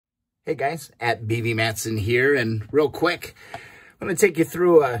Hey guys, at BV Matson here, and real quick, I'm going to take you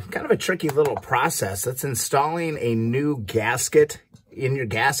through a kind of a tricky little process. That's installing a new gasket in your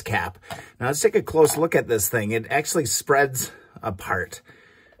gas cap. Now let's take a close look at this thing. It actually spreads apart.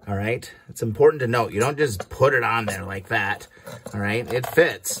 All right, it's important to note, you don't just put it on there like that. All right, it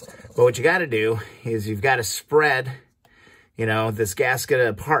fits. But what you got to do is you've got to spread, this gasket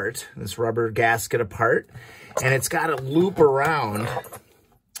apart, this rubber gasket apart, and it's got to loop around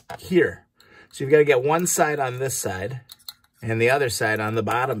here. So you've got to get one side on this side and the other side on the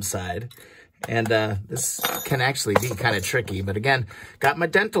bottom side. And this can actually be kind of tricky. But again, got my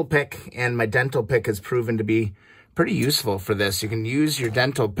dental pick, and my dental pick has proven to be pretty useful for this. You can use your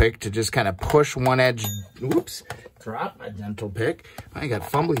dental pick to just kind of push one edge. Oops, drop my dental pick. I got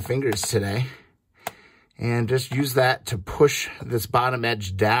fumbly fingers today. And just use that to push this bottom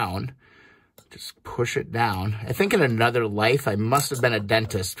edge down. Just push it down. I think in another life, I must have been a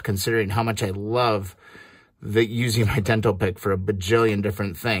dentist, considering how much I love using my dental pick for a bajillion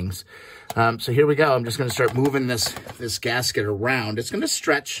different things. So here we go. I'm just going to start moving this gasket around. It's going to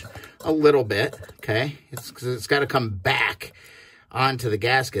stretch a little bit, okay? It's got to come back onto the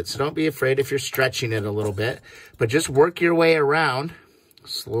gasket. So don't be afraid if you're stretching it a little bit, but just work your way around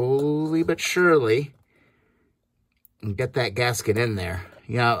slowly but surely and get that gasket in there.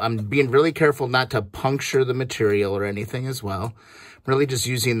 I'm being really careful not to puncture the material or anything as well. I'm really just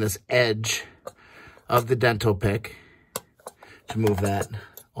using this edge of the dental pick to move that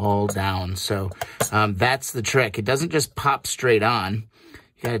all down. So that's the trick. It doesn't just pop straight on.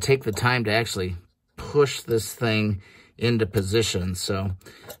 You got to take the time to actually push this thing into position. So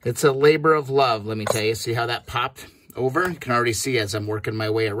it's a labor of love, let me tell you. See how that popped over? You can already see as I'm working my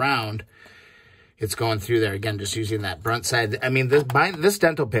way around, it's going through there. Again, just using that front side. I mean, this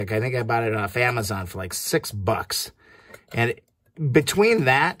dental pick, I think I bought it off Amazon for like $6. And between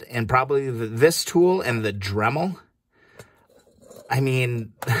that and probably this tool and the Dremel, I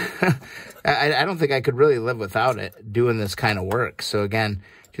mean, I don't think I could really live without it doing this kind of work. So again,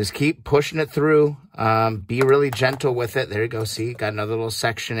 just keep pushing it through. Be really gentle with it. There you go. See, got another little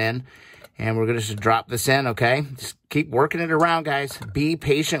section in. And we're going to just drop this in, okay? Just keep working it around, guys. Be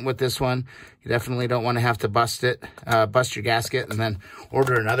patient with this one. You definitely don't want to have to bust your gasket and then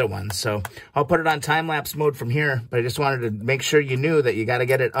order another one. So I'll put it on time-lapse mode from here, but I just wanted to make sure you knew that you got to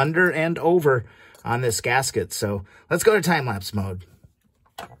get it under and over on this gasket. So let's go to time-lapse mode.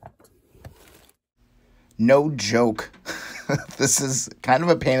 No joke. This is kind of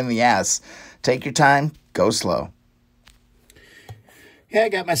a pain in the ass. Take your time, go slow. Yeah, I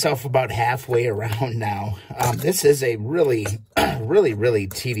got myself about halfway around now. This is a really, really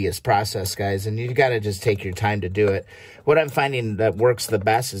tedious process, guys, and you got to just take your time to do it. What I'm finding that works the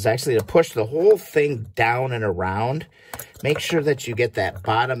best is actually to push the whole thing down and around. Make sure that you get that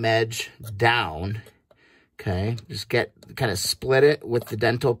bottom edge down, okay? Just kind of split it with the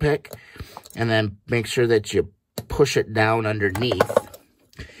dental pick, and then make sure that you push it down underneath.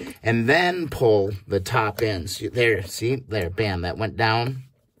 And then pull the top in. So there, see? There, bam, that went down.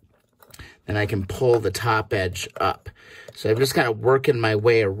 Then I can pull the top edge up. So I'm just kind of working my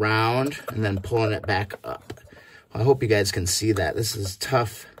way around and then pulling it back up. I hope you guys can see that. This is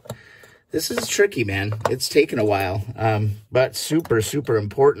tough. This is tricky, man. It's taken a while, but super, super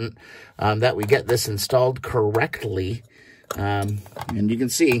important that we get this installed correctly. And you can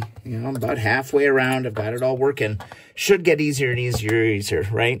see, I'm about halfway around. I've got it all working. Should get easier and easier,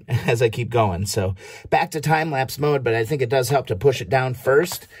 right? As I keep going. So back to time-lapse mode, but I think it does help to push it down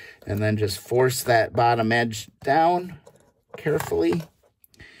first and then just force that bottom edge down carefully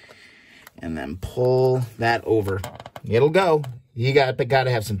and then pull that over. It'll go. You got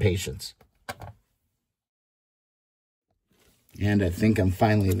to have some patience. And I think I'm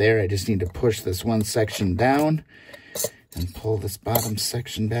finally there. I just need to push this one section down and pull this bottom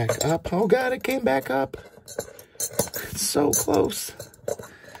section back up. Oh, God, it came back up. It's so close.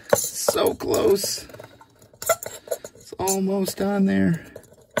 So close. It's almost on there.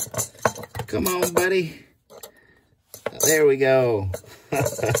 Come on, buddy. There we go.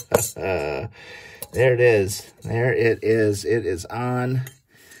 There it is. There it is. It is on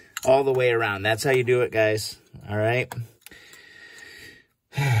all the way around. That's how you do it, guys. All right.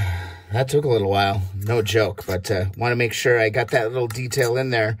 That took a little while, no joke, but want to make sure I got that little detail in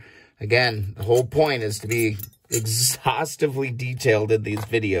there. Again, the whole point is to be exhaustively detailed in these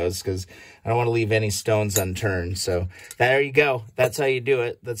videos because I don't want to leave any stones unturned. So there you go. That's how you do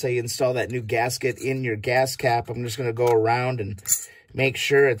it. That's how you install that new gasket in your gas cap. I'm just going to go around and make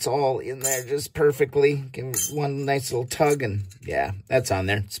sure it's all in there just perfectly. Give it one nice little tug, and yeah, that's on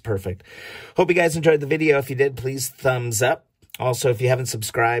there. It's perfect. Hope you guys enjoyed the video. If you did, please thumbs up. Also, if you haven't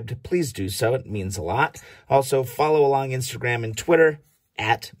subscribed, please do so. It means a lot. Also, follow along Instagram and Twitter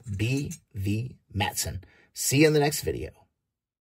at BVMattson. See you in the next video.